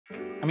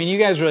I mean, you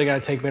guys really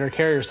gotta take better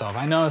care of yourself.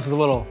 I know this is a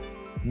little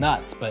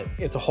nuts, but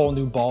it's a whole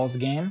new balls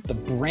game. The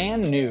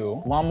brand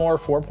new Lawn Mower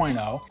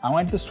 4.0. I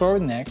went to the store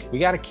with Nick. We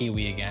got a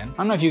kiwi again. I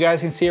don't know if you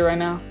guys can see it right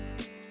now,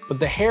 but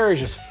the hair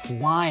is just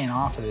flying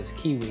off of this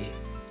kiwi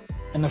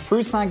and the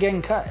fruit's not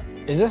getting cut.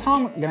 Is this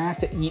how I'm gonna have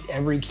to eat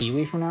every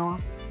kiwi from now on?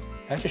 Do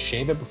I have to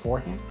shave it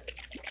beforehand?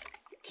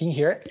 Can you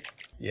hear it?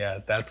 Yeah,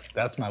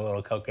 that's my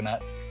little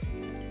coconut.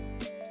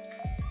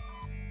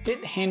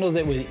 It handles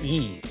it with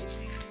ease.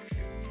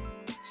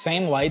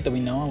 Same light that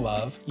we know and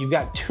love. You've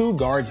got 2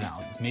 guards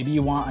now. Maybe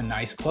you want a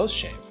nice close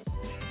shave.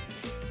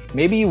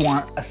 Maybe you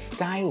want a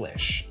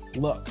stylish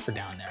look for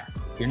down there.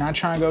 You're not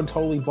trying to go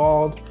totally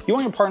bald. You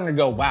want your partner to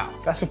go, wow,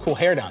 that's some cool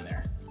hair down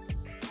there.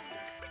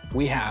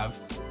 We have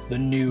the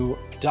new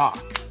dock.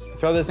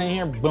 Throw this in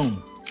here,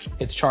 boom,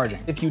 it's charging.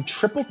 If you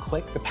triple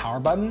click the power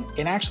button,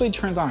 it actually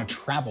turns on a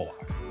travel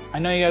lock. I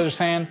know you guys are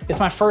saying, it's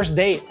my first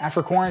date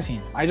after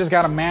quarantine. I just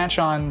got a match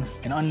on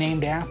an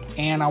unnamed app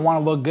and I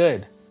wanna look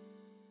good.